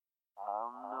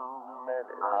I'm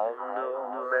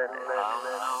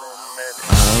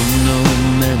no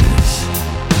menace.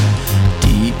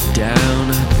 Deep down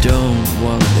I don't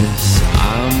want this.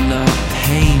 I'm not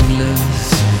painless,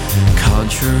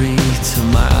 contrary to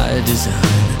my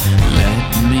design.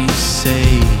 Let me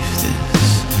save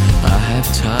this. I have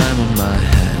time on my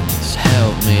hands.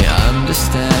 Help me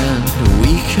understand.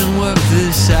 We can work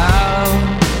this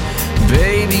out.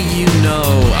 Baby, you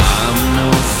know I'm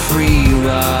no free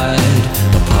ride.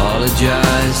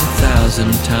 Apologize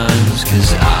 1,000 times,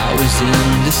 'cause I was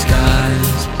in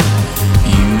disguise.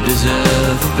 You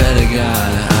deserve a better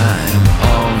guy. I'm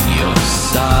on your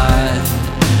side,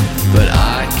 but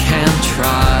I can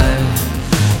try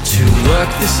to work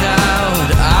this out.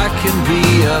 I can be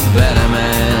a better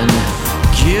man.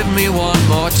 Give me one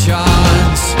more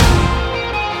chance.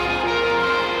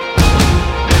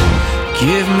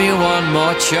 Give me one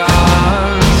more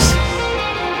chance.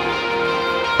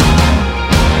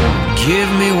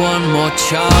 Give me one more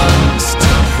chance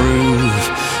to prove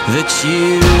that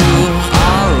you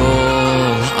are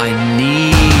all I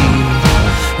need.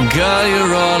 Girl,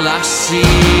 you're all I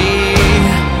see.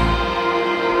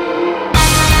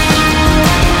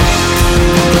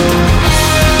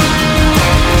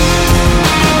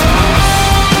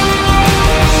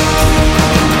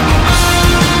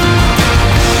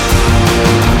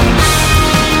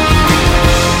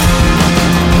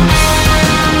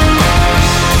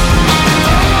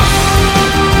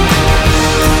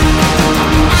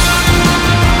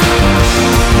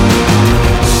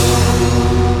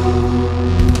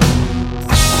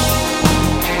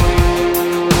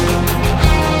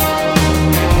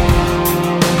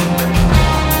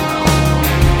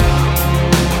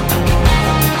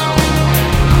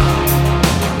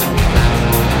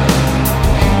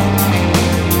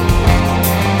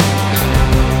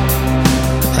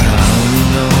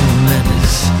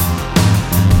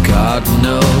 God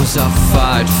knows I'll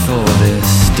fight for this.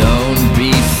 Don't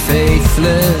be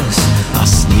faithless.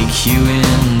 I'll sneak you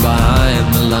in behind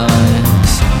the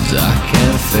lines. 'Cause I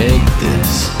can't fake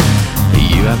this.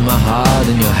 You have my heart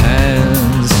in your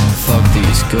hands. Fuck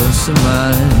these ghosts of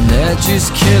mine. They're just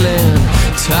killing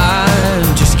time.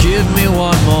 Just give me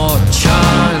one more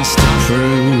chance to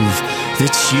prove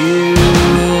that you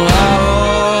are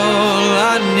all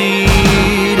I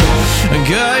need.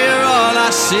 Girl, you're all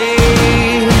I see.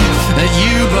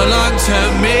 You belong to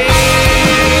me.